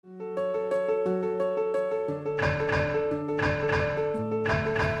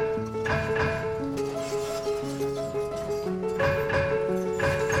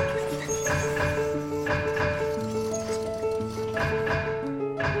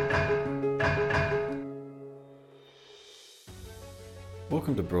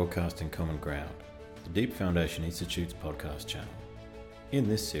Welcome to Broadcasting Common Ground, the Deep Foundation Institute's podcast channel. In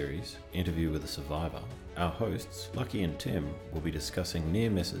this series, Interview with a Survivor, our hosts, Lucky and Tim, will be discussing near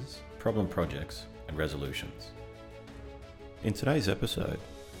misses, problem projects, and resolutions. In today's episode,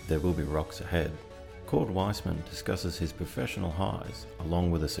 There Will Be Rocks Ahead, Cord Weissman discusses his professional highs along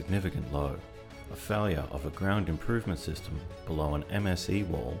with a significant low, a failure of a ground improvement system below an MSE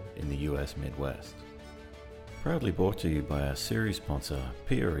wall in the US Midwest. Proudly brought to you by our series sponsor,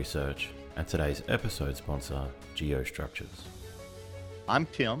 Peer Research, and today's episode sponsor, Geostructures. I'm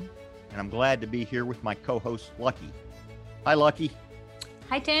Tim, and I'm glad to be here with my co-host, Lucky. Hi, Lucky.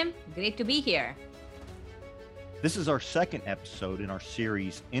 Hi, Tim. Great to be here. This is our second episode in our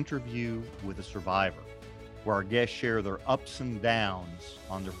series, Interview with a Survivor, where our guests share their ups and downs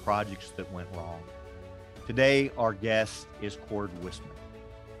on their projects that went wrong. Today, our guest is Cord Weissman.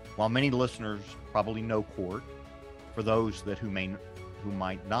 While many listeners probably know Cord, for those who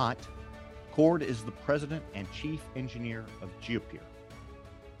might not, Cord is the president and chief engineer of GeoPeer.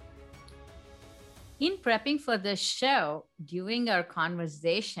 In prepping for this show, during our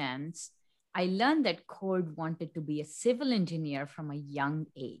conversations, I learned that Cord wanted to be a civil engineer from a young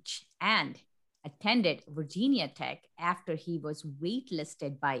age and attended Virginia Tech after he was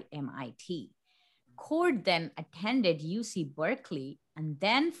waitlisted by MIT. Cord then attended UC Berkeley and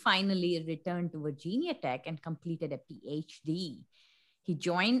then finally returned to Virginia Tech and completed a PhD. He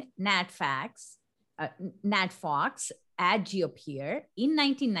joined NatFox at GeoPeer in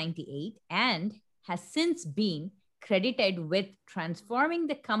 1998 and has since been credited with transforming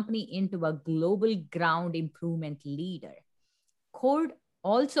the company into a global ground improvement leader. Cord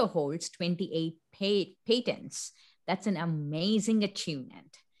also holds 28 patents. That's an amazing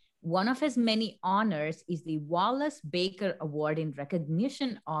achievement. One of his many honors is the Wallace Baker Award in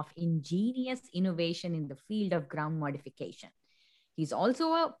recognition of ingenious innovation in the field of ground modification. He's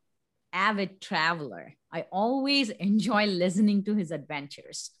also an avid traveler. I always enjoy listening to his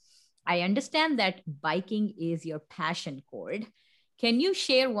adventures. I understand that biking is your passion, Cord. Can you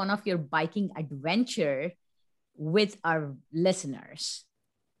share one of your biking adventure with our listeners?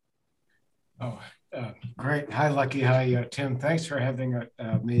 Great. Hi, Lucky. Hi, Tim. Thanks for having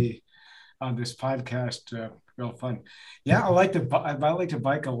me on this podcast. Real fun. Yeah, I like to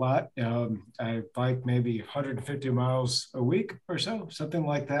bike a lot. I bike maybe 150 miles a week or so, something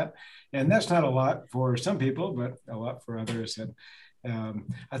like that. And that's not a lot for some people, but a lot for others. And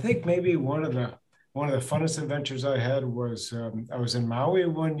I think maybe one of the funnest adventures I had was I was in Maui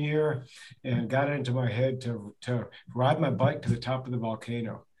one year and got it into my head to ride my bike to the top of the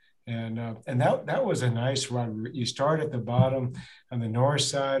volcano. And that was a nice run. You start at the bottom on the north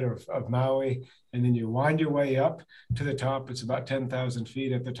side of Maui, and then you wind your way up to the top. It's about 10,000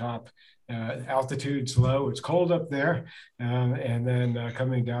 feet at the top. Altitude's low. It's cold up there, and then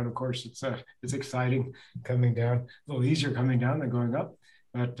coming down. Of course, it's exciting coming down. A little easier coming down than going up,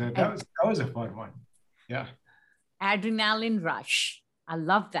 but that was a fun one. Yeah. Adrenaline rush. I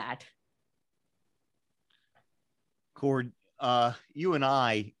love that. Cord, you and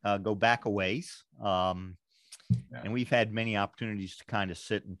I go back a ways, and we've had many opportunities to kind of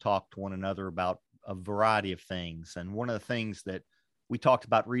sit and talk to one another about a variety of things. And one of the things that we talked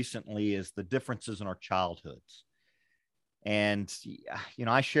about recently is the differences in our childhoods. And,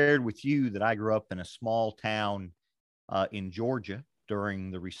 I shared with you that I grew up in a small town in Georgia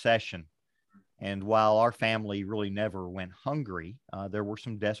during the recession. And while our family really never went hungry, there were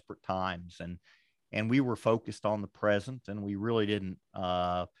some desperate times. And we were focused on the present, and we really didn't,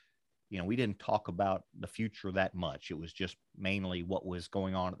 we didn't talk about the future that much. It was just mainly what was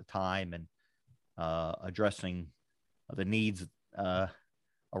going on at the time and addressing the needs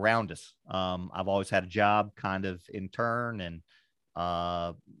around us. I've always had a job kind of in turn, and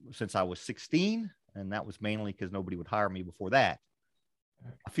since I was 16, and that was mainly because nobody would hire me before that.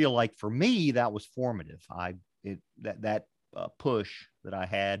 I feel like for me, that was formative. That push that I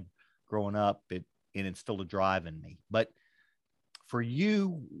had growing up, it instilled a drive in me. But for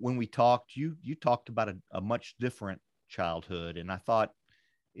you, when we talked, you talked about a much different childhood. And I thought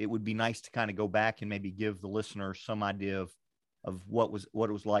it would be nice to kind of go back and maybe give the listener some idea of what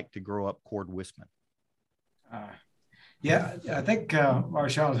it was like to grow up Cord Weissman. Yeah, I think our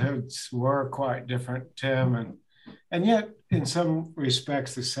childhoods were quite different, Tim, and yet in some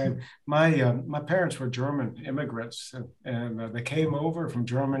respects the same. My parents were German immigrants, and they came over from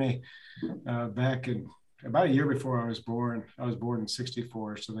Germany back in about a year before I was born. I was born in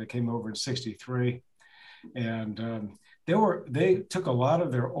 1964, so they came over in 1963, and they took a lot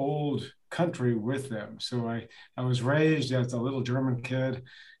of their old country with them. So I was raised as a little German kid.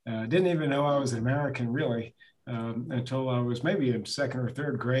 Didn't even know I was an American, really. until I was maybe in second or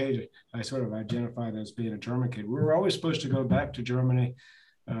third grade. I sort of identified as being a German kid. We were always supposed to go back to Germany.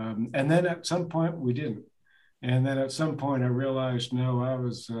 And then at some point we didn't. And then at some point I realized, no, I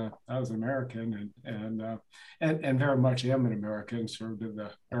was American and very much am an American, served in the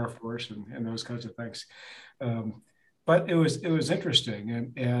Air Force and those kinds of things. But it was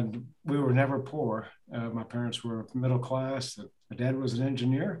interesting, and we were never poor. My parents were middle class. My dad was an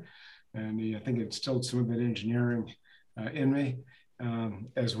engineer, and I think it instilled some of that engineering in me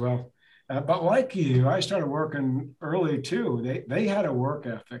as well. But like you, I started working early too. They had a work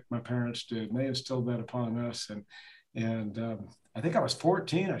ethic. My parents did. And they instilled that upon us. And I think I was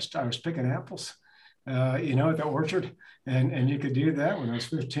 14. I was picking apples, at the orchard, and you could do that when I was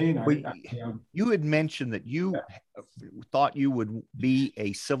 15. You had mentioned that you thought you would be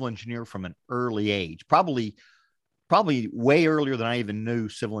a civil engineer from an early age, probably way earlier than I even knew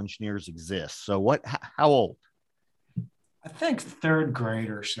civil engineers exist. So how old? I think third grade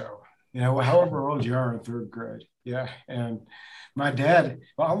or so. However old you are in third grade. Yeah. And my dad,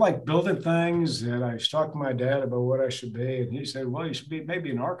 I like building things, and I talked to my dad about what I should be. And he said, well, you should be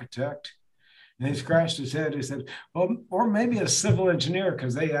maybe an architect. And he scratched his head. He said, well, or maybe a civil engineer,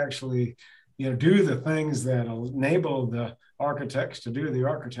 because they actually, do the things that enable the architects to do the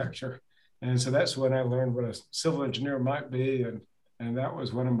architecture. And so that's when I learned what a civil engineer might be. And that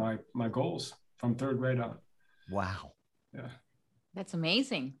was one of my goals from third grade on. Wow. Yeah. That's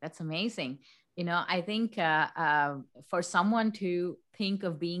amazing. That's amazing. I think for someone to think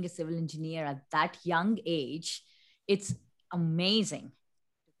of being a civil engineer at that young age, it's amazing.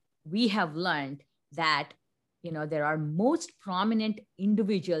 We have learned that, there are most prominent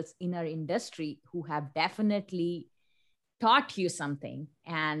individuals in our industry who have definitely taught you something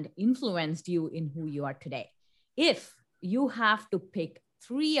and influenced you in who you are today. If you have to pick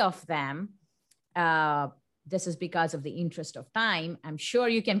 3 of them, this is because of the interest of time, I'm sure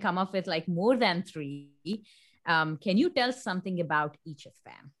you can come up with like more than 3. Can you tell something about each of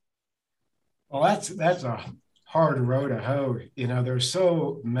them? Well, that's a hard row to hoe. There's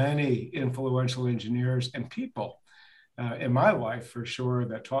so many influential engineers and people in my life, for sure,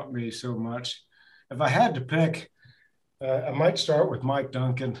 that taught me so much. If I had to pick, I might start with Mike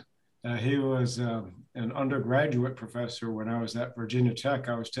Duncan. He was an undergraduate professor when I was at Virginia Tech.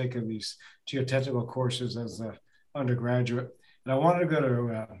 I was taking these geotechnical courses as an undergraduate, and I wanted to go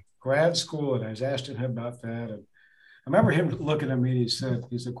to grad school, and I was asking him about that. And I remember him looking at me, and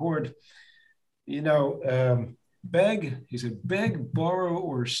he said, Cord, beg, borrow,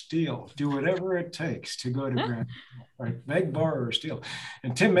 or steal. Do whatever it takes to go to grad school. Right? Beg, borrow, or steal.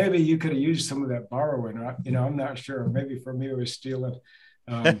 And Tim, maybe you could have used some of that borrowing. I'm not sure. Maybe for me it was stealing.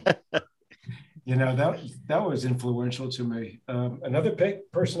 That was influential to me. Another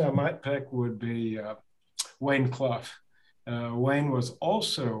person I might pick would be Wayne Clough. Wayne was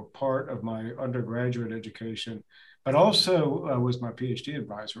also part of my undergraduate education, but also was my PhD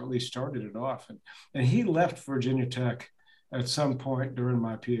advisor, or at least started it off. And he left Virginia Tech at some point during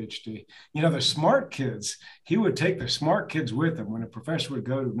my PhD. The smart kids, he would take the smart kids with him. When a professor would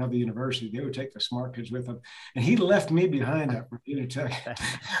go to another university, they would take the smart kids with him. And he left me behind at Virginia Tech.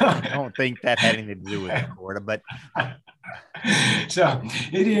 I don't think that had anything to do with it, Corda, but. So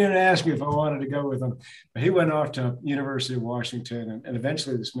he didn't ask me if I wanted to go with him. But he went off to University of Washington and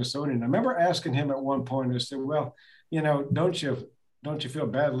eventually the Smithsonian. I remember asking him at one point, I said, well, don't you feel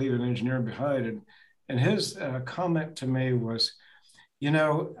bad leaving engineering behind? And his comment to me was,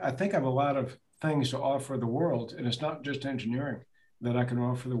 I think I have a lot of things to offer the world, and it's not just engineering that I can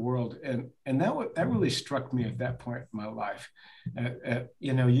offer the world. And that really struck me at that point in my life.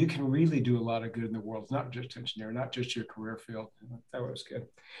 You can really do a lot of good in the world, not just engineering, not just your career field. That was good.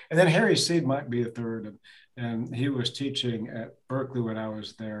 And then Harry Seed might be a third, and he was teaching at Berkeley when I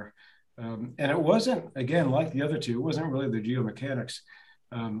was there. And it wasn't, again, like the other two, it wasn't really the geomechanics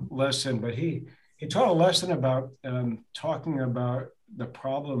lesson, but he taught a lesson about talking about the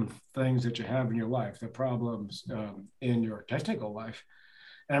problem things that you have in your life, the problems in your technical life.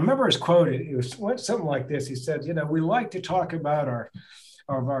 And I remember his quote, it was something like this. He said, we like to talk about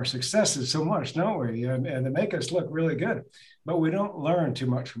our successes so much, don't we? And they make us look really good, but we don't learn too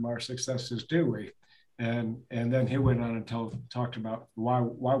much from our successes, do we? And then he went on and talked about why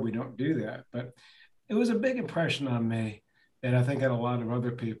we don't do that. But it was a big impression on me, and I think on a lot of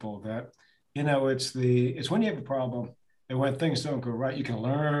other people, that it's when you have a problem and when things don't go right, you can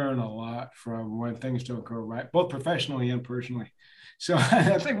learn a lot from when things don't go right, both professionally and personally. So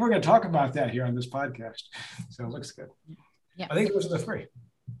I think we're going to talk about that here on this podcast. So it looks good. Yeah, I think those are the 3.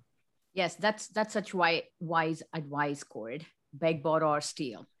 Yes, that's such wise advice, Cord. Beg, borrow, or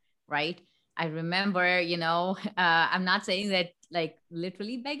steal, right? I remember, I'm not saying that like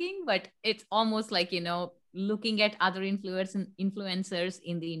literally begging, but it's almost like, looking at other influencers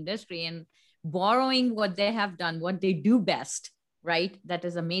in the industry and borrowing what they have done, what they do best, right? That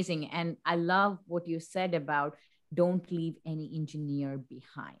is amazing. And I love what you said about don't leave any engineer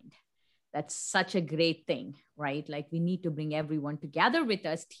behind. That's such a great thing, right? Like we need to bring everyone together with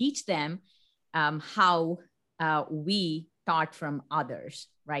us, teach them how we taught from others,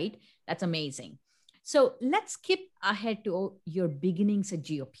 right? That's amazing. So let's skip ahead to your beginnings at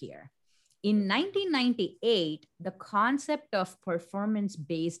GeoPeer. In 1998, the concept of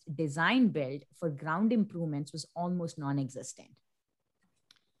performance-based design build for ground improvements was almost non-existent.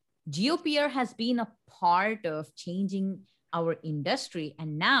 GeoPeer has been a part of changing our industry,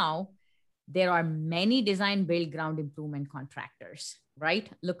 and now there are many design build ground improvement contractors, right?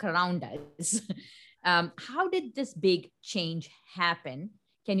 Look around us. How did this big change happen?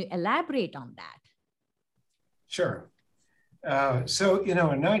 Can you elaborate on that? Sure. So, in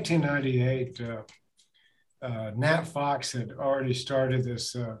 1998, Nat Fox had already started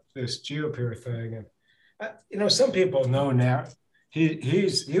this GeoPeer thing. And, some people know Nat.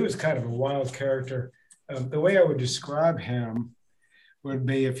 He was kind of a wild character. The way I would describe him would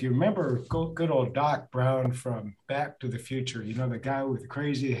be, if you remember good old Doc Brown from Back to the Future, the guy with the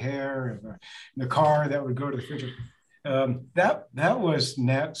crazy hair and the car that would go to the future. That was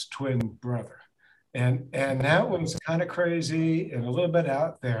Nat's twin brother. And that was kind of crazy and a little bit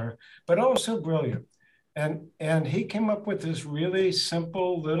out there, but also brilliant. And he came up with this really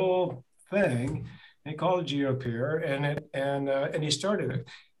simple little thing. He called it GeoPeer, and he started it.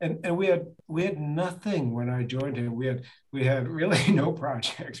 And we had nothing when I joined him. We had really no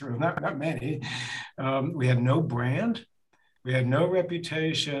projects, or not many. We had no brand, we had no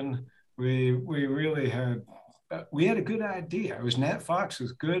reputation. We really had a good idea. It was Nat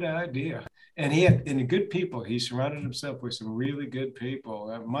Fox's good idea, and he had good people. He surrounded himself with some really good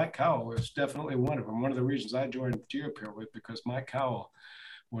people. Mike Cowell was definitely one of them. One of the reasons I joined GeoPeer was because Mike Cowell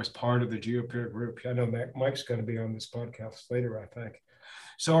was part of the GeoPeer group. I know Mike's going to be on this podcast later, I think.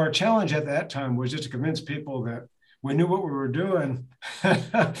 So our challenge at that time was just to convince people that we knew what we were doing,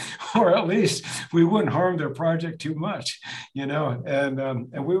 or at least we wouldn't harm their project too much,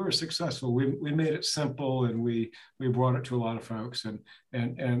 and we were successful. We made it simple, and we brought it to a lot of folks, and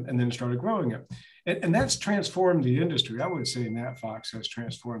then started growing it. And that's transformed the industry. I would say Nat Fox has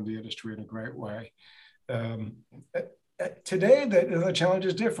transformed the industry in a great way. Today, the challenge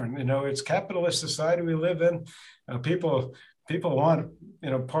is different. It's capitalist society we live in. People want,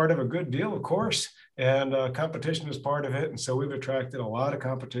 part of a good deal, of course, and competition is part of it. And so we've attracted a lot of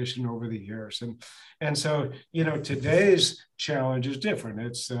competition over the years. And so, today's challenge is different.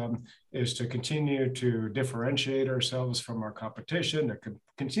 It's to continue to differentiate ourselves from our competition, to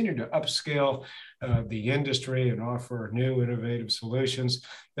continue to upscale the industry and offer new innovative solutions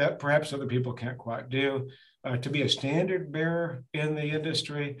that perhaps other people can't quite do, to be a standard bearer in the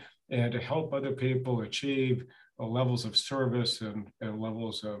industry, and to help other people achieve levels of service and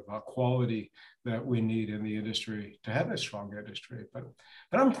levels of quality that we need in the industry to have a strong industry. But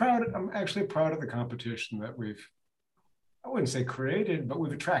I'm actually proud of the competition that I wouldn't say created, but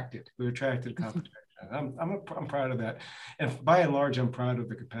we've attracted competition. I'm proud of that. And by and large, I'm proud of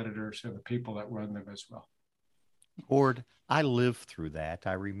the competitors and the people that run them as well. Ord, I lived through that.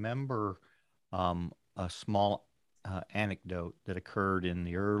 I remember a small anecdote that occurred in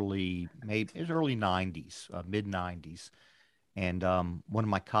the early 90s, mid 90s. And one of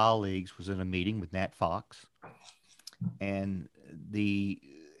my colleagues was in a meeting with Nat Fox, and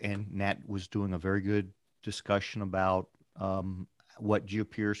Nat was doing a very good discussion about what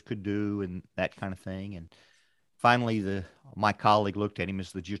GeoPeers could do and that kind of thing. And finally, my colleague looked at him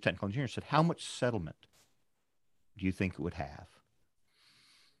as the geotechnical engineer and said, "How much settlement do you think it would have?"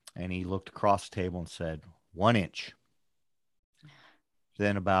 And he looked across the table and said, 1 inch.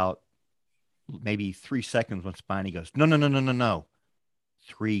 Then about maybe 3 seconds went by and he goes, no,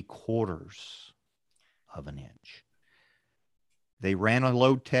 3/4 of an inch. They ran a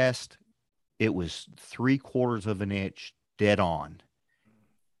load test. It was 3/4 of an inch dead on.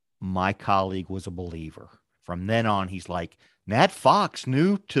 My colleague was a believer. From then on, he's like, Nat Fox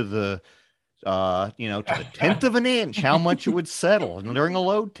knew to the 10th of an inch how much it would settle during a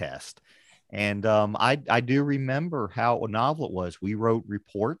load test. And I do remember how novel it was. We wrote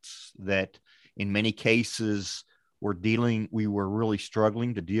reports that in many cases we were really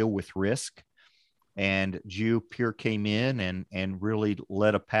struggling to deal with risk. And GeoPeer came in and really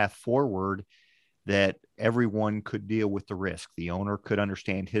led a path forward that everyone could deal with the risk. The owner could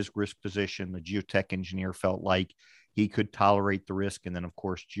understand his risk position. The geotech engineer felt like he could tolerate the risk. And then, of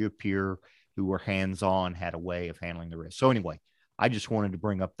course, GeoPeer who were hands-on had a way of handling the risk. So anyway, I just wanted to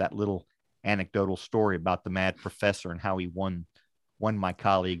bring up that little anecdotal story about the mad professor and how he won my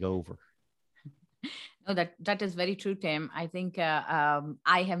colleague over. No, that is very true, Tim. I think I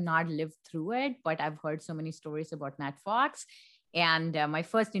have not lived through it, but I've heard so many stories about Nat Fox. And my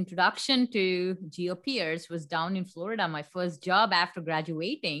first introduction to GeoPeers was down in Florida, my first job after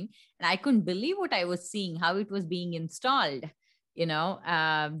graduating. And I couldn't believe what I was seeing, how it was being installed,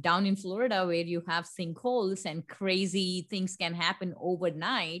 down in Florida, where you have sinkholes and crazy things can happen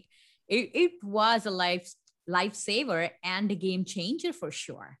overnight. It was a lifesaver and a game changer for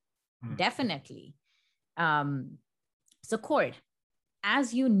sure. Definitely. So Cord,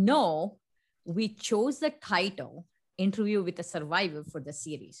 as you know, we chose the title Interview with a Survivor for the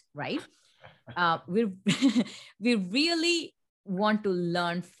series, right? We really want to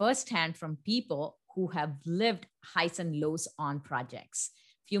learn firsthand from people who have lived highs and lows on projects.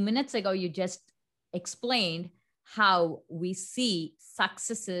 A few minutes ago, you just explained how we see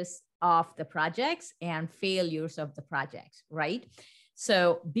successes of the projects and failures of the projects, right?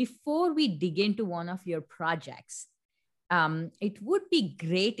 So before we dig into one of your projects, it would be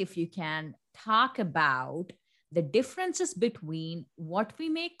great if you can talk about the differences between what we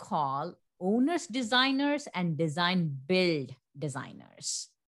may call owners designers and design build designers.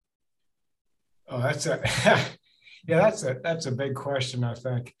 Oh, that's a big question, I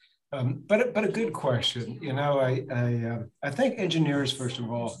think, but a good question. I think engineers, first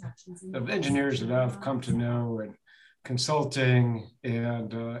of all, the engineers that I've come to know and consulting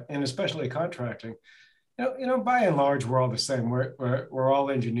and especially contracting, by and large, we're all the same. We're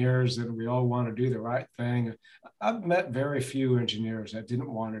all engineers and we all want to do the right thing. I've met very few engineers that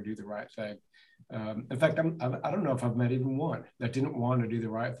didn't want to do the right thing. In fact, I don't know if I've met even one that didn't want to do the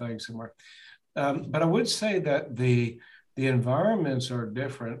right thing somewhere. But I would say that the environments are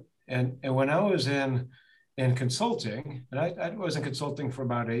different. And when I was in consulting, and I was in consulting for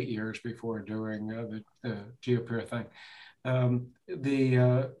about 8 years before doing the GeoPeer thing.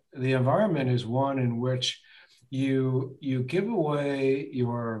 The environment is one in which you give away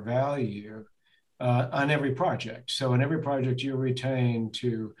your value on every project. So in every project, you retain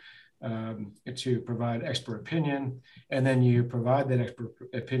to provide expert opinion, and then you provide that expert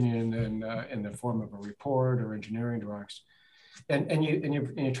opinion in the form of a report or engineering drawings, and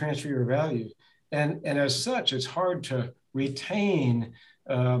you transfer your value. And as such, it's hard to retain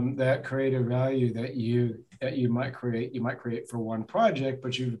that creative value that you might create. You might create for one project,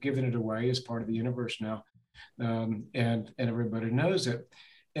 but you've given it away as part of the universe now, and everybody knows it.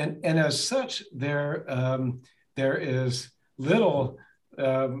 And as such, there is little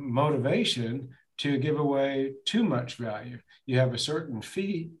motivation to give away too much value. You have a certain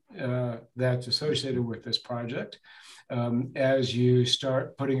fee that's associated with this project. As you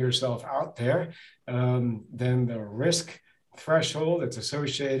start putting yourself out there, then the risk threshold that's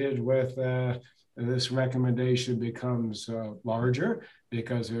associated with this recommendation becomes larger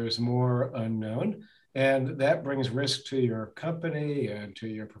because there's more unknown. And that brings risk to your company and to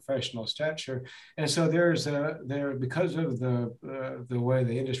your professional stature. And so because of the way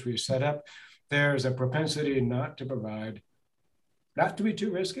the industry is set up, there's a propensity not to be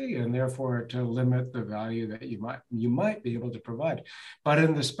too risky, and therefore to limit the value that you might be able to provide. But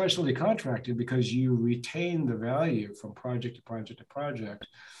in the specialty contracting, because you retain the value from project to project to project,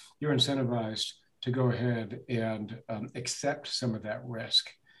 you're incentivized to go ahead and accept some of that risk.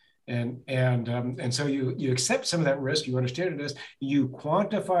 And so you accept some of that risk, you understand it is, you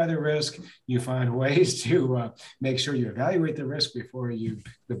quantify the risk, you find ways to make sure you evaluate the risk before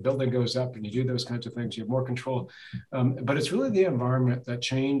the building goes up, and you do those kinds of things, you have more control. But it's really the environment that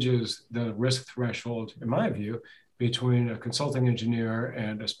changes the risk threshold, in my view, between a consulting engineer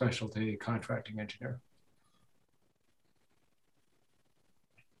and a specialty contracting engineer.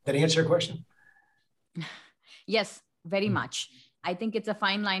 Did I answer your question? Yes, very much. I think it's a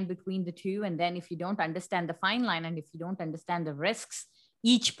fine line between the two. And then if you don't understand the fine line, and if you don't understand the risks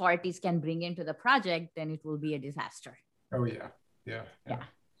each parties can bring into the project, then it will be a disaster. Oh, yeah.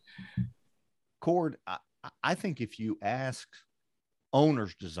 Cord, I think if you ask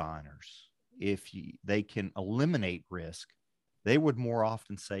owners designers if they can eliminate risk, they would more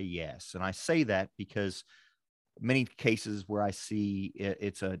often say yes. And I say that because many cases where I see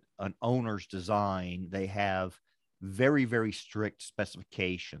it's an owner's design, they have very, very strict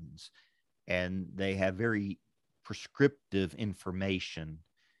specifications, and they have very prescriptive information,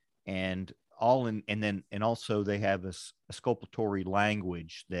 and also they have a sculptory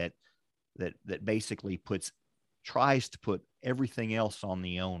language that basically tries to put everything else on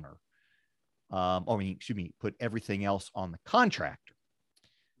the owner. Put everything else on the contractor.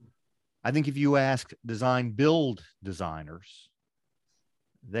 I think if you ask design build designers,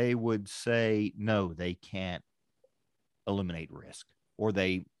 they would say, no, they can't eliminate risk, or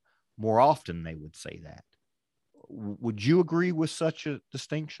more often they would say that. Would you agree with such a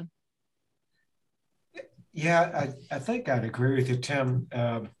distinction? Yeah, I think I'd agree with you, Tim.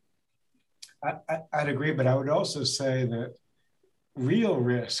 I'd agree, but I would also say that real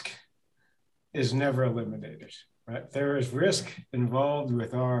risk is never eliminated. Right? There is risk involved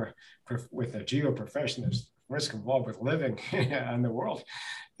with a geoprofession. There's risk involved with living in the world,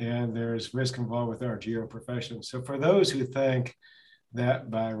 and there's risk involved with our geoprofession. So for those who think that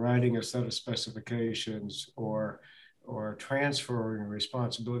by writing a set of specifications or transferring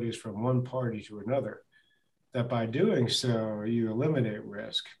responsibilities from one party to another, that by doing so you eliminate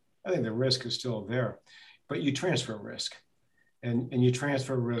risk, I think the risk is still there, but you transfer risk. And you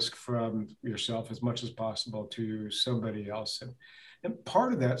transfer risk from yourself as much as possible to somebody else. And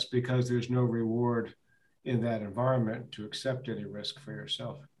part of that's because there's no reward in that environment to accept any risk for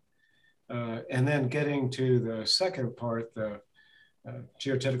yourself. And then getting to the second part, the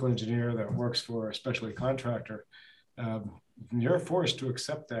geotechnical engineer that works for a specialty contractor, you're forced to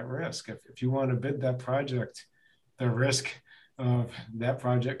accept that risk. If you want to bid that project, the risk of that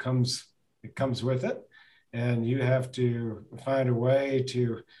project comes with it. And you have to find a way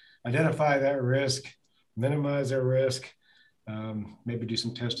to identify that risk, minimize that risk, maybe do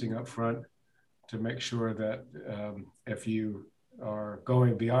some testing up front to make sure that if you are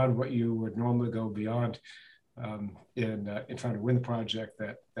going beyond what you would normally go beyond in trying to win the project,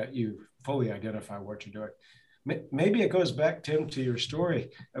 that you fully identify what you're doing. Maybe it goes back, Tim, to your story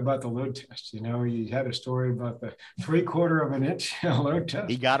about the load test. You know, you had a story about the 3/4 of an inch load test.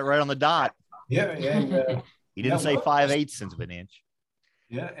 He got it right on the dot. Yeah, and he didn't say 5/8 of an inch.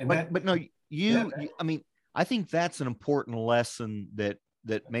 Yeah, and but no, you, I mean, I think that's an important lesson that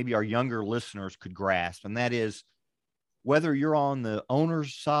maybe our younger listeners could grasp, and that is whether you're on the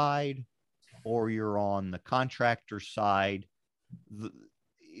owner's side or you're on the contractor's side,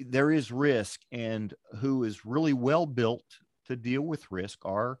 there is risk, and who is really well built to deal with risk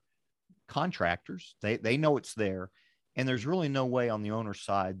are contractors. They know it's there. And there's really no way on the owner's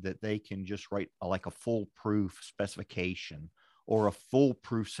side that they can just write like a foolproof specification or a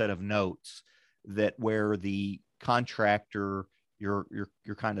foolproof set of notes that where the contractor, you're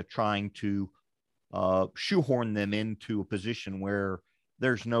kind of trying to shoehorn them into a position where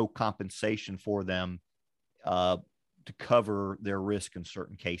there's no compensation for them to cover their risk in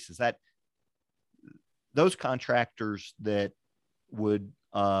certain cases. That those contractors that would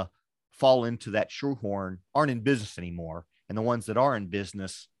fall into that shoehorn aren't in business anymore, and the ones that are in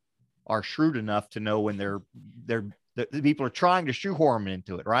business are shrewd enough to know when the people are trying to shoehorn them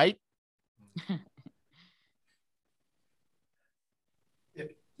into it, right?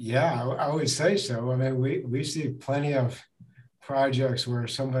 Yeah, I would say so. I mean, we see plenty of projects where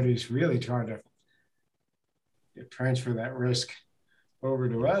somebody's really trying to transfer that risk over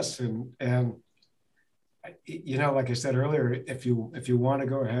to us, and you know, like I said earlier, if you want to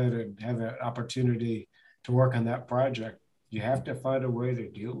go ahead and have an opportunity to work on that project, you have to find a way to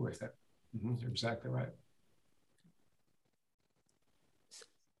deal with it. You're exactly right.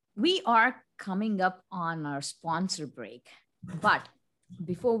 We are coming up on our sponsor break, but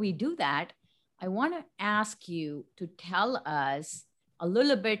before we do that, I want to ask you to tell us a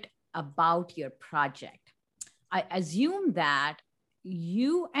little bit about your project. I assume that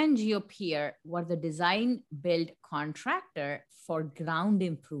you and GeoPier were the design build contractor for ground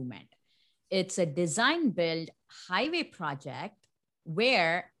improvement. It's a design build highway project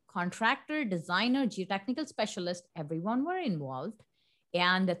where contractor, designer, geotechnical specialist, everyone were involved,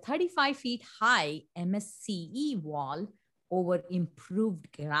 and a 35 feet high MSCE wall over improved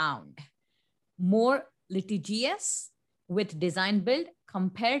ground. More litigious with design build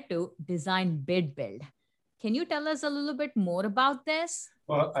compared to design bid build. Can you tell us a little bit more about this?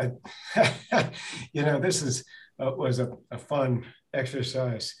 Well, you know, this was a fun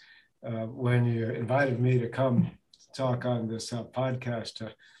exercise when you invited me to come talk on this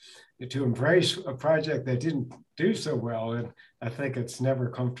podcast to embrace a project that didn't do so well. And I think it's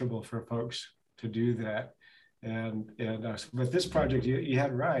never comfortable for folks to do that. But this project, you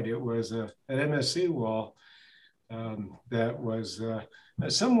had right. It was an MSC wall that was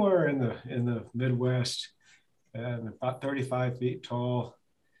somewhere in the Midwest, and about 35 feet tall.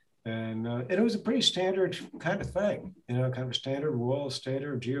 And it was a pretty standard kind of thing, you know, kind of a standard wall,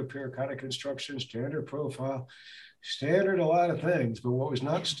 standard GeoPier kind of construction, standard profile, standard a lot of things. But what was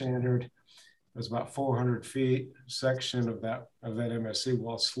not standard was about 400 feet section of that MSC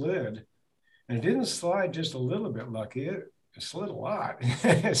wall slid. And it didn't slide just a little bit lucky. it slid a lot.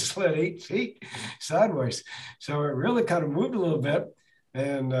 It slid 8 feet sideways. So it really kind of moved a little bit.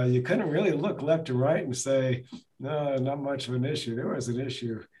 And you couldn't really look left and right and say, no, not much of an issue. There was an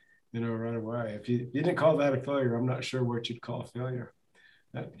issue, right away. If you didn't call that a failure, I'm not sure what you'd call a failure.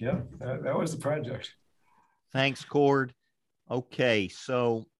 That was the project. Thanks, Cord. Okay,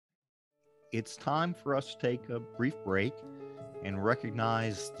 so it's time for us to take a brief break and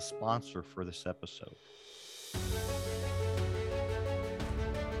recognize the sponsor for this episode.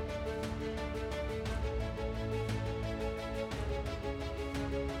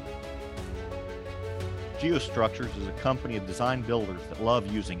 Geostructures is a company of design builders that love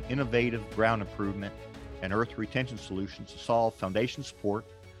using innovative ground improvement and earth retention solutions to solve foundation support,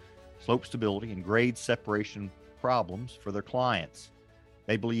 slope stability, and grade separation problems for their clients.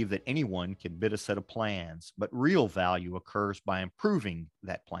 They believe that anyone can bid a set of plans, but real value occurs by improving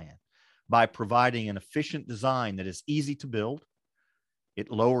that plan, by providing an efficient design that is easy to build.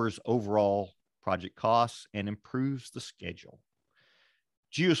 It lowers overall project costs and improves the schedule.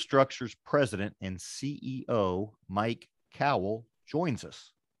 Geostructures President and CEO Mike Cowell joins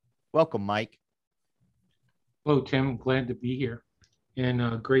us. Welcome, Mike. Hello, Tim. Glad to be here,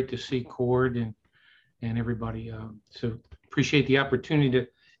 and great to see Cord and everybody. So appreciate the opportunity to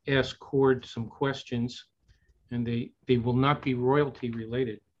ask Cord some questions, and they will not be royalty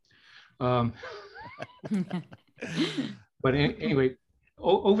related. But anyway,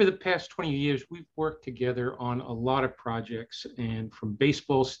 over the past 20 years, we've worked together on a lot of projects, and from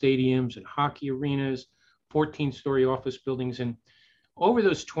baseball stadiums and hockey arenas, 14-story office buildings. And over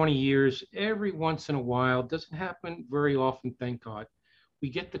those 20 years, every once in a while, doesn't happen very often, thank God, we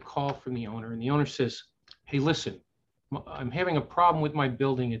get the call from the owner, and the owner says, hey, listen, I'm having a problem with my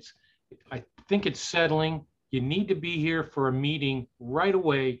building. I think it's settling. You need to be here for a meeting right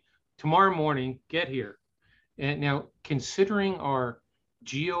away. Tomorrow morning, get here. And now, considering our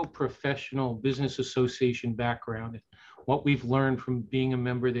Geo-Professional Business Association background, what we've learned from being a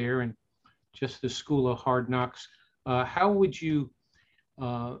member there and just the School of Hard Knocks, how would you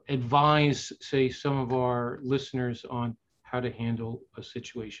advise, say, some of our listeners on how to handle a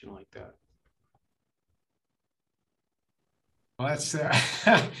situation like that? Well,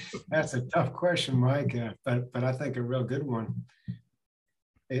 that's a tough question, Mike, but I think a real good one.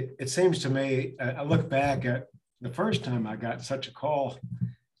 It seems to me, I look back at the first time I got such a call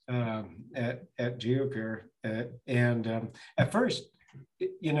at GeoPeer, and at first,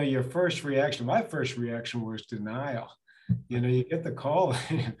 your first reaction, my first reaction was denial. You get the call,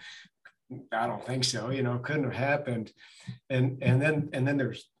 I don't think so, couldn't have happened, and then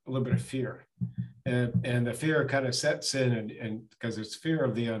there's a little bit of fear, and the fear kind of sets in, and because it's fear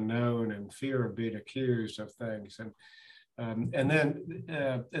of the unknown and fear of being accused of things, and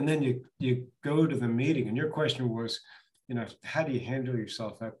then you go to the meeting, and your question was, how do you handle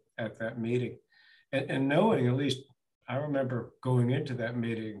yourself at that meeting, and knowing, at least I remember going into that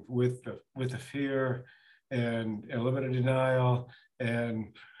meeting with the fear and a little bit of denial,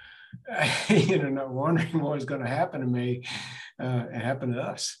 and not wondering what was going to happen to me, and happen to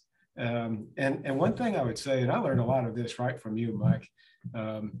us. And one thing I would say, and I learned a lot of this right from you, Mike,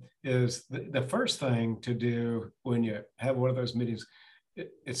 is the first thing to do when you have one of those meetings,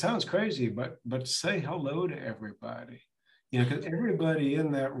 it sounds crazy, but say hello to everybody. Because everybody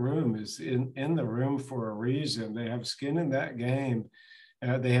in that room is in the room for a reason. They have skin in that game.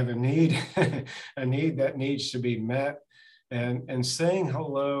 They have a need, a need that needs to be met. And saying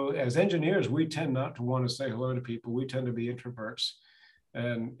hello, as engineers, we tend not to want to say hello to people. We tend to be introverts.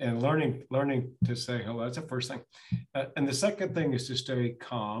 And learning to say hello, that's the first thing. And the second thing is to stay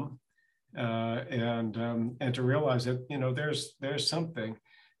calm, and to realize that, there's something,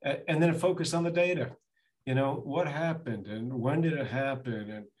 and then focus on the data. What happened and when did it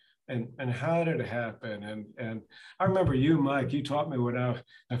happen, and how did it happen? And I remember you, Mike, you taught me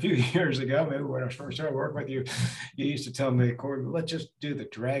a few years ago, maybe when I first started working with you, you used to tell me, Corey, let's just do the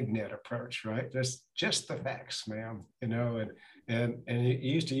dragnet approach, right? Just the facts, ma'am, and you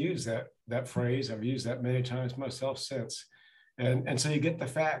used to use that phrase. I've used that many times myself since. And so you get the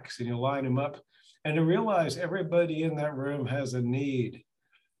facts and you line them up, and to realize everybody in that room has a need.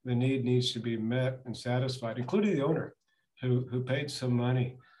 The need needs to be met and satisfied, including the owner who paid some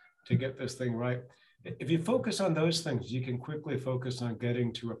money to get this thing right. If you focus on those things, you can quickly focus on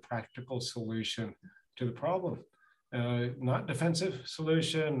getting to a practical solution to the problem. Not defensive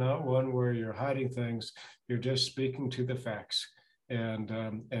solution, not one where you're hiding things. You're just speaking to the facts and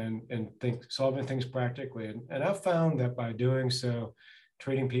solving things practically. And I've found that by doing so,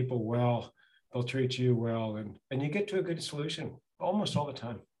 treating people well, they'll treat you well, and you get to a good solution almost all the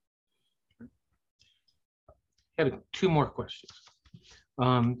time. had two more questions.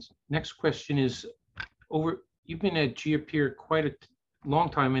 Next question is, you've been at GeoPeer quite a long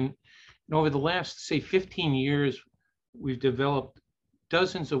time, and over the last, say, 15 years, we've developed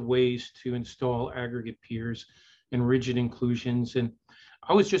dozens of ways to install aggregate piers and rigid inclusions. And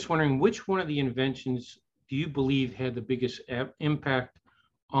I was just wondering, which one of the inventions do you believe had the biggest impact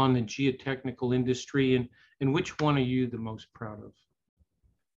on the geotechnical industry, and which one are you the most proud of?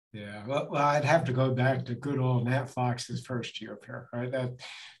 Yeah, well, I'd have to go back to good old Nat Fox's first GeoPeer, right?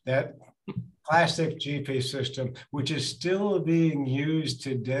 That classic GP system, which is still being used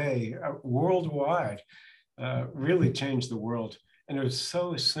today worldwide, really changed the world. And it was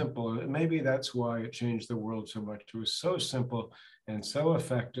so simple. Maybe that's why it changed the world so much. It was so simple and so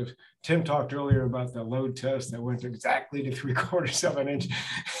effective. Tim talked earlier about the load test that went exactly to 3/4 of an inch,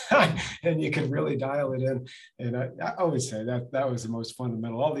 and you could really dial it in. And I always say that was the most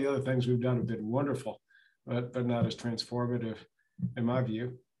fundamental. All the other things we've done have been wonderful, but not as transformative, in my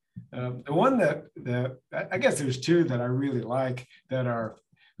view. The one that I guess there's two that I really like that are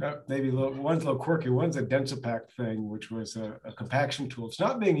maybe one's a little quirky. One's a Densipac thing, which was a compaction tool. It's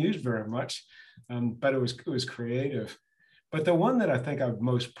not being used very much, but it was creative. But the one that I think I'm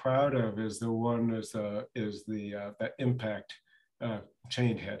most proud of is the impact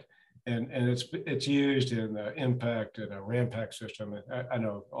chain head, and it's used in the impact and a Rampack system. I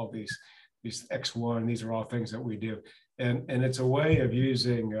know all these X1. These are all things that we do, and it's a way of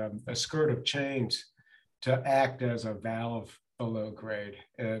using a skirt of chains to act as a valve below grade,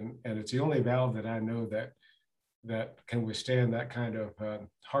 and it's the only valve that I know that can withstand that kind of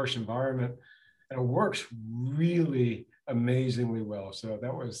harsh environment, and it works really amazingly well. So I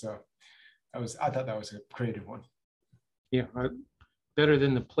thought that was a creative one. Yeah, better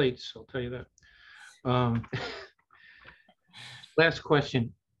than the plates, I'll tell you that. Last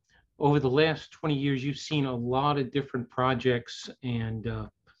question. Over the last 20 years, you've seen a lot of different projects, and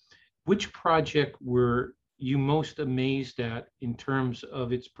which project were you most amazed at in terms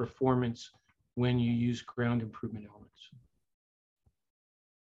of its performance when you use ground improvement elements?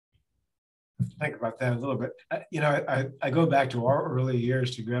 Think about that a little bit. I go back to our early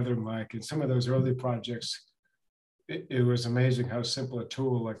years together, Mike, and some of those early projects, it was amazing how simple a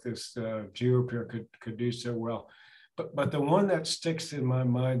tool like this GeoPeer could do so well. But the one that sticks in my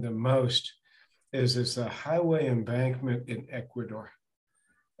mind the most is this highway embankment in Ecuador.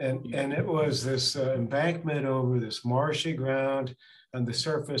 And it was this embankment over this marshy ground on the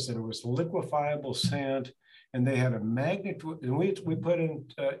surface, and it was liquefiable sand. And they had a magnet, and we put in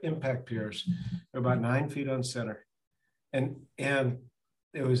impact piers, about 9 feet on center. And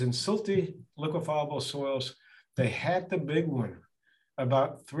it was in silty, liquefiable soils. They had the big one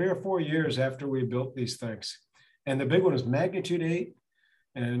about 3 or 4 years after we built these things. And the big one was magnitude 8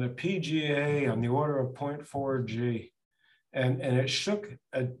 and a PGA on the order of 0.4 G. And it shook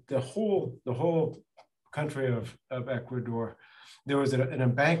the whole country of Ecuador. There was an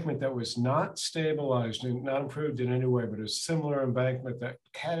embankment that was not stabilized and not improved in any way, but a similar embankment that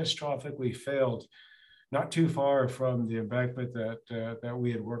catastrophically failed, not too far from the embankment that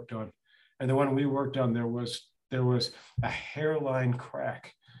we had worked on. And the one we worked on, there was a hairline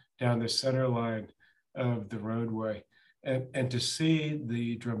crack down the center line of the roadway. And to see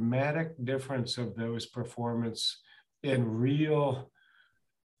the dramatic difference of those performance in real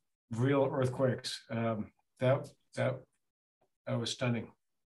earthquakes, that was stunning.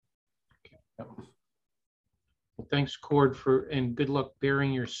 Yep. Well, thanks, Cord, and good luck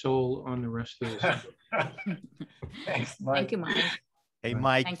bearing your soul on the rest of this. Thanks, Mike. Thank you, Mike. Hey,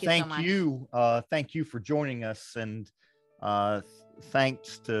 Mike, Thank you so much. Thank you for joining us, and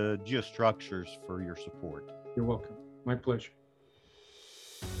thanks to GeoStructures for your support. You're welcome. My pleasure.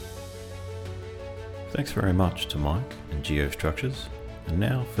 Thanks very much to Mike and GeoStructures. And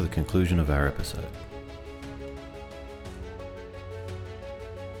now for the conclusion of our episode.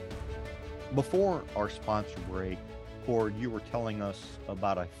 Before our sponsor break, Cord, you were telling us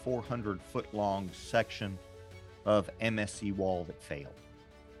about a 400-foot-long section of MSE wall that failed.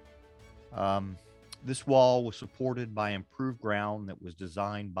 This wall was supported by improved ground that was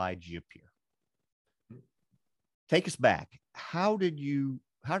designed by GeoPeer. Take us back. How did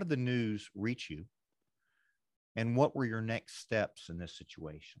the news reach you? And what were your next steps in this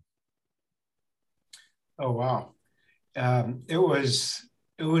situation? Oh, wow. It was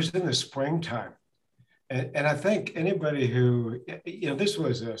in the springtime. And I think anybody who, this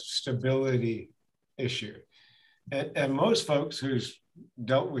was a stability issue. And most folks who's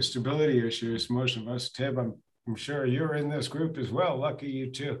dealt with stability issues, most of us, Tim, I'm sure you're in this group as well. Lucky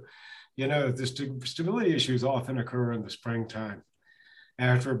you too. The stability issues often occur in the springtime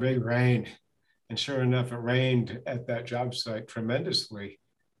after a big rain. And sure enough, it rained at that job site tremendously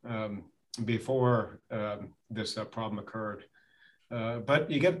before this problem occurred.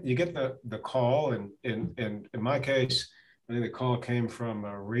 But you get the call, and in my case, I think the call came from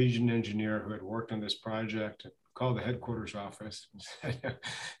a region engineer who had worked on this project. Called the headquarters office and said,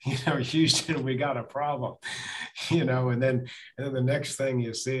 Houston, we got a problem, and then the next thing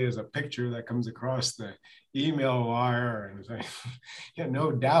you see is a picture that comes across the email wire, and it's like, yeah, no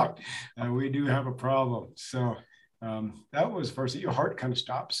doubt, we do have a problem. So that was first. Your heart kind of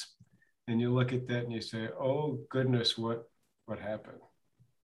stops, and you look at that and you say, oh goodness, what happened?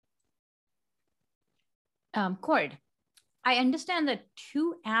 Cord, I understand that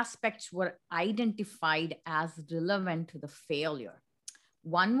two aspects were identified as relevant to the failure.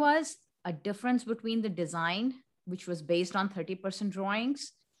 One was a difference between the design, which was based on 30%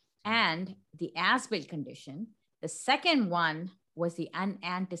 drawings, and the as-built condition. The second one was the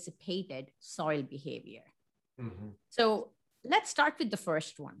unanticipated soil behavior. Mm-hmm. So let's start with the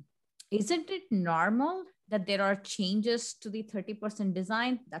first one. Isn't it normal that there are changes to the 30%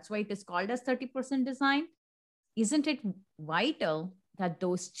 design? That's why it is called as 30% design. Isn't it vital that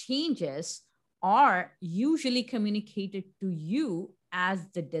those changes are usually communicated to you as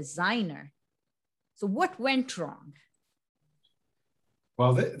the designer? So what went wrong?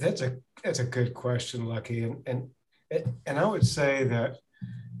 Well, that's a good question, Lucky. And I would say that,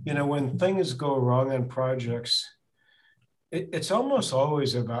 when things go wrong on projects, it's almost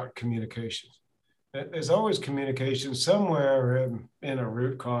always about communication. There's always communication somewhere in a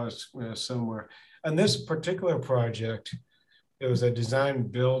root cause somewhere. On this particular project, it was a design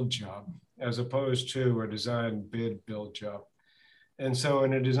build job as opposed to a design bid build job. And so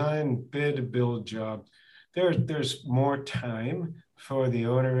in a design bid build job, there's more time for the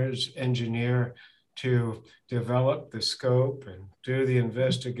owner's engineer to develop the scope and do the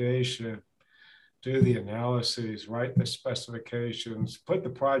investigation, do the analyses, write the specifications, put the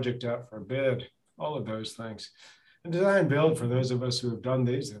project out for bid, all of those things. And design build, for those of us who have done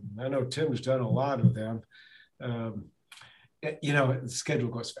these, and I know Tim's done a lot of them, the schedule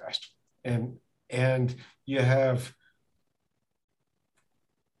goes fast. And you have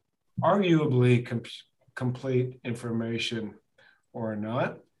arguably complete information or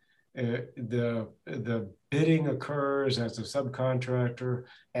not. The bidding occurs as a subcontractor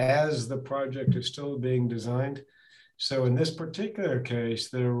as the project is still being designed. So in this particular case,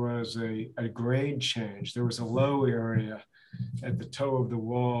 there was a grade change. There was a low area at the toe of the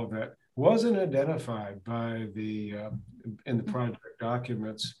wall that wasn't identified by in the project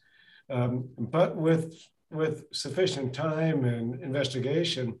documents, but with sufficient time and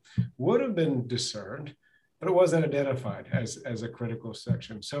investigation would have been discerned, but it wasn't identified as a critical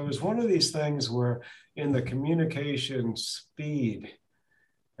section. So it was one of these things where in the communication speed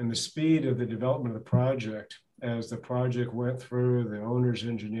and the speed of the development of the project, as the project went through the owner's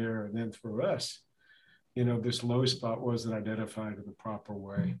engineer and then through us, this low spot wasn't identified in the proper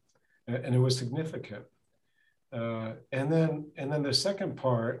way. And it was significant. And then the second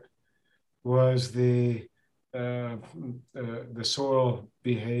part was the soil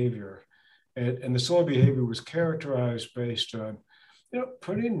behavior. And the soil behavior was characterized based on,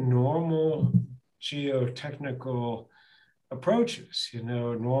 pretty normal geotechnical approaches,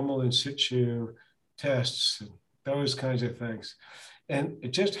 normal in situ tests and those kinds of things. And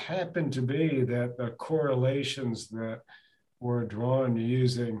it just happened to be that the correlations that were drawn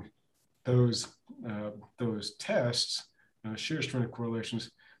using those tests, shear strength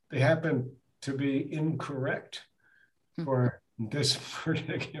correlations, they happened to be incorrect for this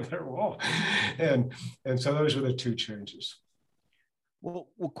particular wall. And so those are the two changes. Well,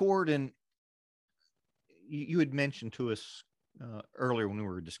 Cord, and you had mentioned to us earlier when we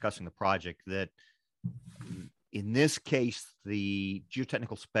were discussing the project that in this case, the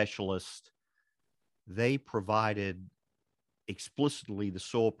geotechnical specialist, they provided explicitly the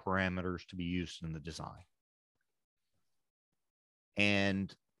soil parameters to be used in the design.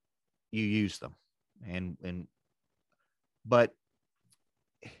 And you use them. But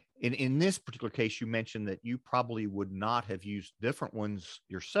in this particular case, you mentioned that you probably would not have used different ones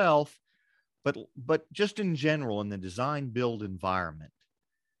yourself, but just in general, in the design build environment,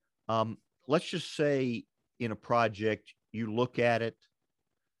 let's just say in a project, you look at it,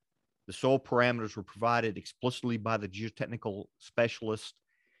 the soil parameters were provided explicitly by the geotechnical specialist,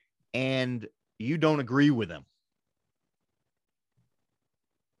 and you don't agree with them.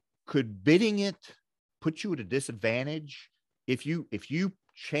 Could bidding it put you at a disadvantage if you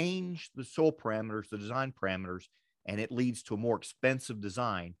change the soil parameters, the design parameters, and it leads to a more expensive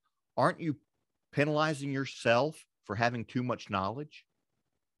design? Aren't you penalizing yourself for having too much knowledge?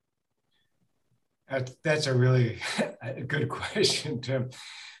 That's a really good question, Tim.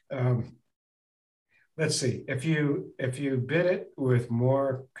 Let's see. If you bid it with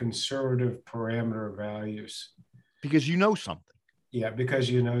more conservative parameter values, because you know something. Yeah, because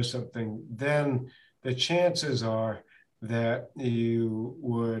you know something, then the chances are that you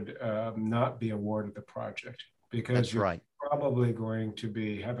would not be awarded the project, because That's you're right. probably going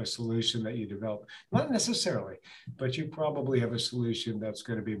to have a solution that you develop. Not necessarily, but you probably have a solution that's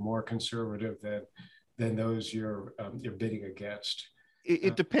going to be more conservative than those you're bidding against.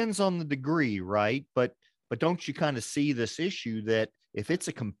 It depends on the degree, right? But don't you kind of see this issue that if it's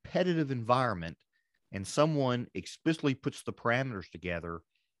a competitive environment and someone explicitly puts the parameters together,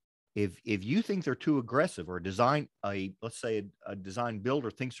 if you think they're too aggressive, or let's say a design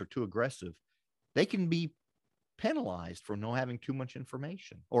builder thinks they're too aggressive, they can be penalized for not having too much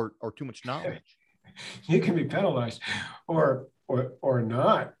information or too much knowledge. You can be penalized or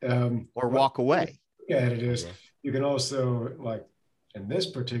not. Or walk away. Yeah, it is. You can also, like in this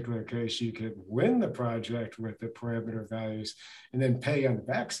particular case, you could win the project with the parameter values and then pay on the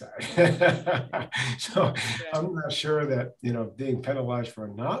backside. So I'm not sure that, being penalized for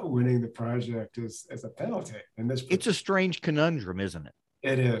not winning the project is a penalty in this. It's a strange conundrum, isn't it?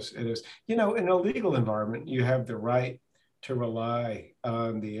 It is. In a legal environment, you have the right to rely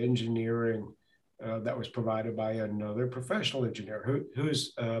on the engineering that was provided by another professional engineer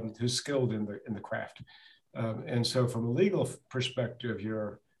who's skilled in the craft. And so from a legal perspective,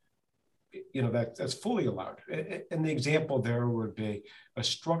 that's fully allowed. And the example there would be a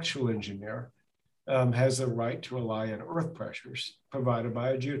structural engineer has the right to rely on earth pressures provided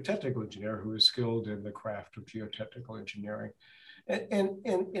by a geotechnical engineer who is skilled in the craft of geotechnical engineering. And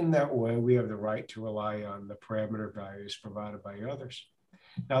in that way, we have the right to rely on the parameter values provided by others.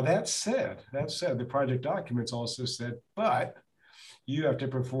 Now, that said, the project documents also said, but you have to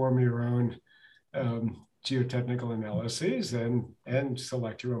perform your own geotechnical analyses and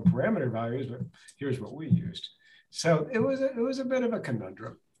select your own parameter values, but here's what we used. So it was a bit of a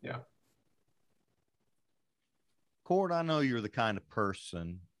conundrum. Yeah. Cord, I know you're the kind of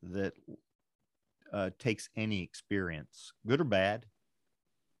person that takes any experience, good or bad,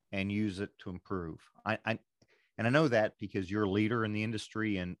 and use it to improve. And I know that because you're a leader in the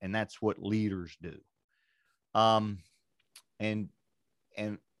industry, and that's what leaders do. And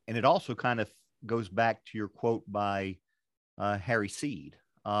it also kind of goes back to your quote by Harry Seed.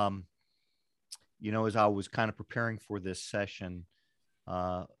 As I was kind of preparing for this session,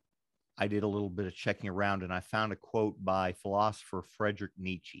 I did a little bit of checking around, and I found a quote by philosopher Friedrich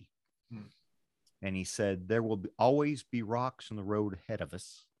Nietzsche. And he said, "There will always be rocks in the road ahead of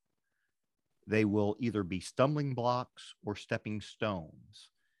us. They will either be stumbling blocks or stepping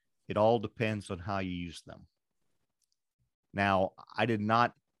stones. It all depends on how you use them." Now, I did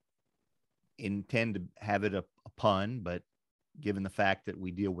not intend to have it a pun, but given the fact that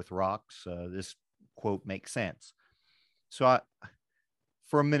we deal with rocks, this quote makes sense. So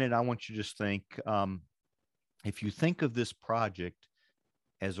for a minute, I want you to just think, if you think of this project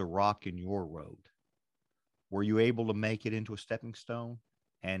as a rock in your road, were you able to make it into a stepping stone?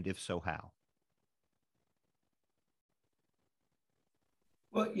 And if so, how?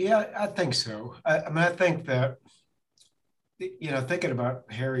 Well, yeah, I think so. I think that, thinking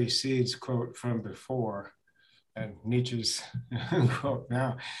about Harry Seed's quote from before and Nietzsche's quote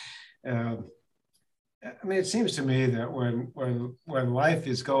now, it seems to me that when life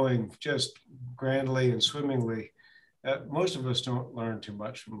is going just grandly and swimmingly, most of us don't learn too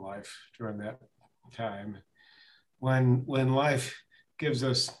much from life during that time. When life gives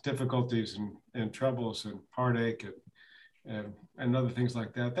us difficulties and troubles and heartache and other things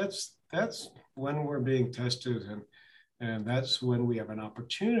like that, that's when we're being tested, and that's when we have an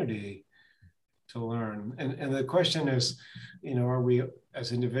opportunity to learn. And the question is, are we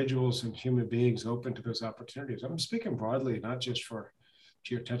as individuals and human beings open to those opportunities? I'm speaking broadly, not just for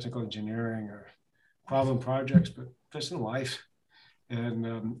geotechnical engineering or problem projects, but just in life.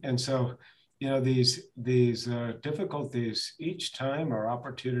 And so, these difficulties each time are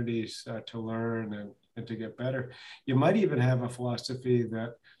opportunities to learn and to get better. You might even have a philosophy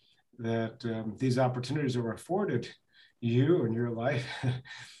that these opportunities are afforded you in your life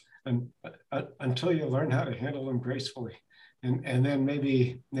and until you learn how to handle them gracefully, and then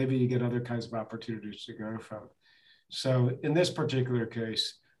maybe you get other kinds of opportunities to go from. So in this particular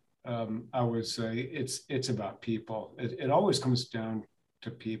case, I would say it's about people. It always comes down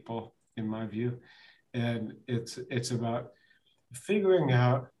to people, in my view, and it's about figuring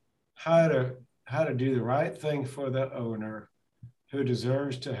out how to do the right thing for the owner, who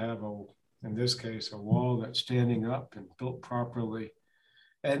deserves to have in this case, a wall that's standing up and built properly,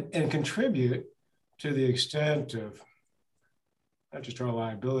 and contribute to the extent of not just our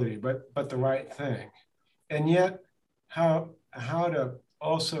liability, but the right thing. And yet how to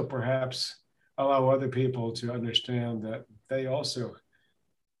also perhaps allow other people to understand that they also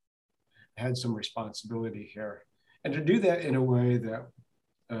had some responsibility here, and to do that in a way that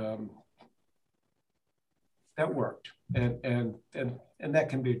that worked, and that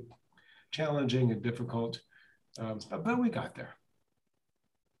can be challenging and difficult, but we got there.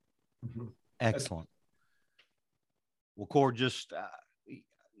 Mm-hmm. Excellent. Well, Cord, just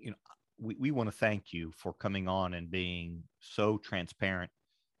we want to thank you for coming on and being so transparent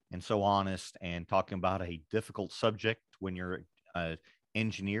and so honest and talking about a difficult subject when you're an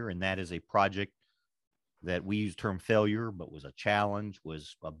engineer, and that is a project that we use the term failure, but was a challenge,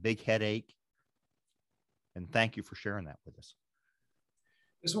 was a big headache. And thank you for sharing that with us.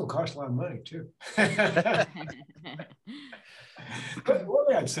 This will cost a lot of money too. But one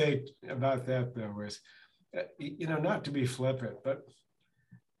thing I'd say about that though is, not to be flippant, but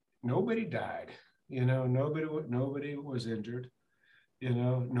nobody died. Nobody was injured.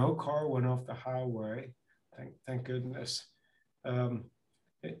 No car went off the highway. Thank goodness.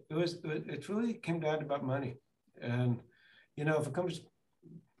 It really came down to about money, and if it comes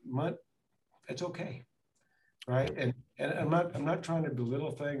money, it's okay, right? And I'm not trying to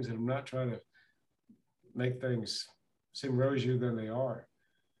belittle things, and I'm not trying to make things seem rosier than they are.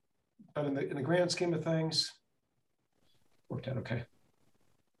 But in the grand scheme of things, worked out okay.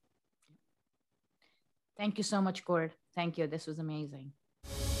 Thank you so much, Cord. Thank you. This was amazing.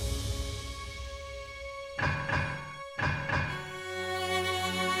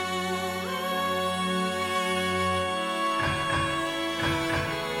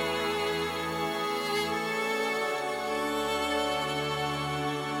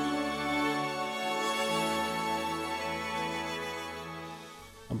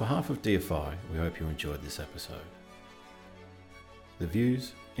 On behalf of DFI, we hope you enjoyed this episode. The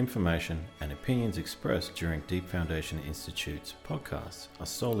views, information, and opinions expressed during Deep Foundation Institute's podcasts are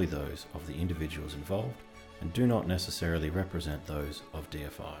solely those of the individuals involved and do not necessarily represent those of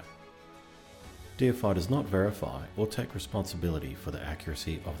DFI. DFI does not verify or take responsibility for the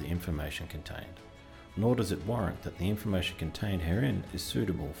accuracy of the information contained, nor does it warrant that the information contained herein is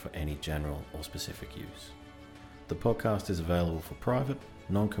suitable for any general or specific use. The podcast is available for private,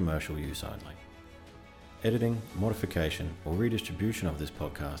 non-commercial use only. Editing, modification, or redistribution of this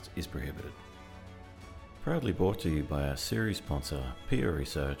podcast is prohibited. Proudly brought to you by our series sponsor, Peer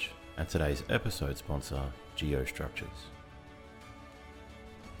Research, and today's episode sponsor, Geostructures.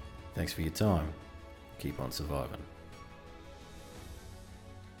 Thanks for your time. Keep on surviving.